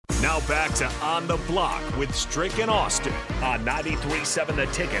Now back to On the Block with Strick and Austin on 93.7 The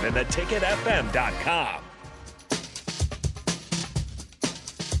Ticket and theticketfm.com.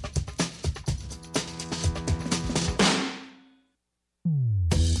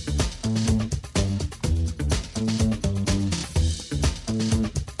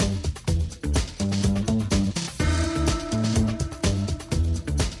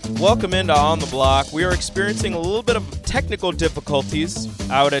 Welcome into On the Block. We are experiencing a little bit of technical difficulties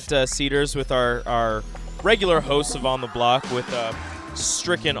out at CEDARS with our regular hosts of On the Block with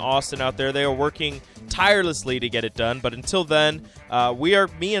Strick and Austin out there. They are working tirelessly to get it done, but until then,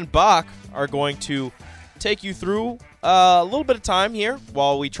 me and Bach are going to take you through a little bit of time here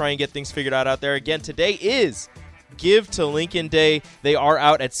while we try and get things figured out there. Again, today is Give to Lincoln Day. They are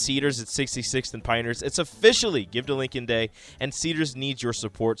out at CEDARS at 66th and Pioneers. It's officially Give to Lincoln Day, and CEDARS needs your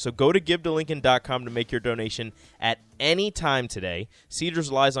support. So go to givetolincoln.com to make your donation at any time today. CEDARS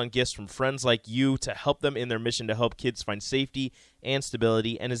relies on gifts from friends like you to help them in their mission to help kids find safety and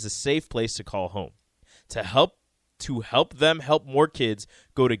stability, and is a safe place to call home. To help them help more kids,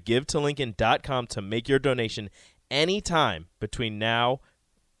 go to givetolincoln.com to make your donation anytime between now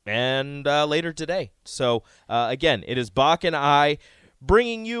and later today. So, again, it is Bach and I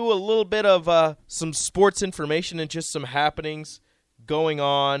bringing you a little bit of some sports information and just some happenings going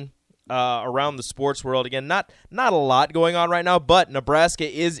on around the sports world. Again, not a lot going on right now, but Nebraska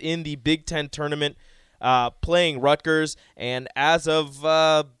is in the Big Ten tournament playing Rutgers, and as of,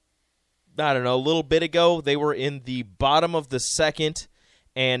 a little bit ago, they were in the bottom of the second,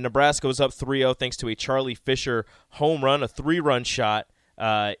 and Nebraska was up 3-0 thanks to a Charlie Fisher home run, a 3-run shot,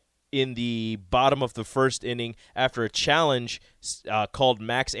 in the bottom of the first inning after a challenge called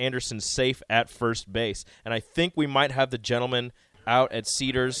Max Anderson safe at first base. And I think we might have the gentleman out at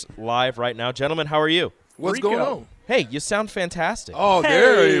CEDARS live right now. Gentlemen, how are you? What's going on? Hey, you sound fantastic. Oh,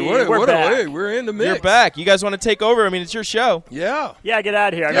 hey, we're back. We're in the mix. You're back. You guys want to take over? I mean, it's your show. Yeah. Yeah, get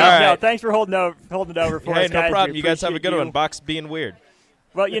out of here. All right. No, thanks for holding it over for us, guys. No problem. You guys have a good one. Bach's being weird.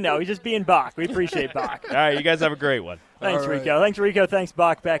 Well, he's just being Bach. We appreciate Bach. All right, you guys have a great one. Thanks, Rico. Thanks, Rico. Thanks,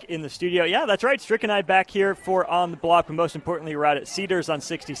 Bach, back in the studio. Yeah, that's right. Strick and I back here for On the Block, but most importantly, we're out at CEDARS on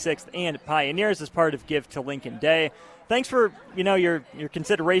 66th and Pioneers as part of Give to Lincoln Day. Thanks for, your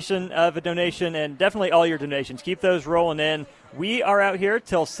consideration of a donation, and definitely all your donations. Keep those rolling in. We are out here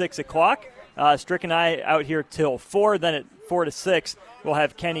till 6 o'clock. Strick and I out here till 4. Then at 4 to 6, we'll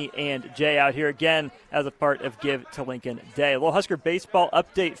have Kenny and Jay out here again as a part of Give to Lincoln Day. A little Husker baseball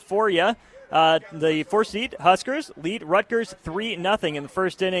update for you. The 4-seed Huskers lead Rutgers 3-0 in the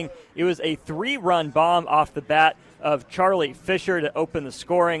first inning. It was a 3-run bomb off the bat of Charlie Fisher to open the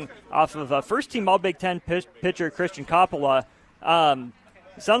scoring off of first-team All-Big Ten pitcher Christian Coppola.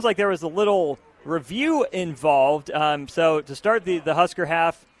 Sounds like there was a little review involved. So to start the Husker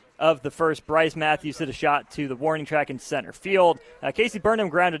half of the first, Bryce Matthews hit a shot to the warning track in center field. Casey Burnham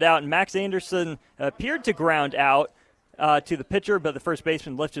grounded out, and Max Anderson appeared to ground out to the pitcher, but the first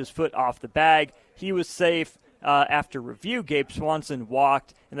baseman lifted his foot off the bag. He was safe. After review, Gabe Swanson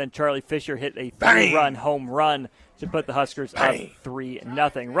walked, and then Charlie Fisher hit a 3-run home run to put the Huskers up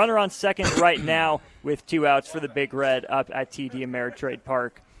 3-0. Runner on second right now with 2 outs for the Big Red up at TD Ameritrade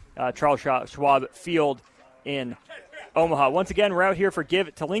Park, Charles Schwab Field in Omaha. Once again, we're out here for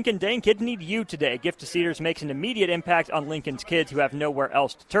Give to Lincoln Day, and kids need you today. Gift to CEDARS makes an immediate impact on Lincoln's kids who have nowhere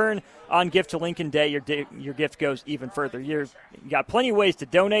else to turn. On Gift to Lincoln Day, your gift goes even further. You got plenty of ways to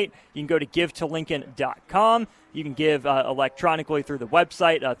donate. You can go to givetolincoln.com. You can give electronically through the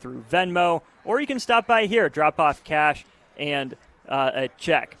website, through Venmo, or you can stop by here, drop off cash and a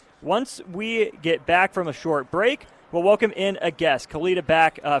check. Once we get back from a short break, we'll welcome in a guest, Kalita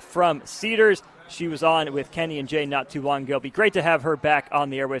back from CEDARS. She was on with Kenny and Jay not too long ago. It'd be great to have her back on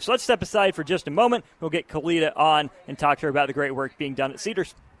the airwaves. So let's step aside for just a moment. We'll get Kalita on and talk to her about the great work being done at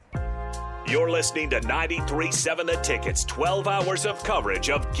CEDARS. You're listening to 93.7 The Ticket's 12 hours of coverage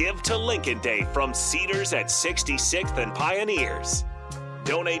of Give to Lincoln Day from CEDARS at 66th and Pioneers.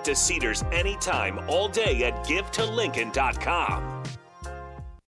 Donate to CEDARS anytime, all day at givetolincoln.com.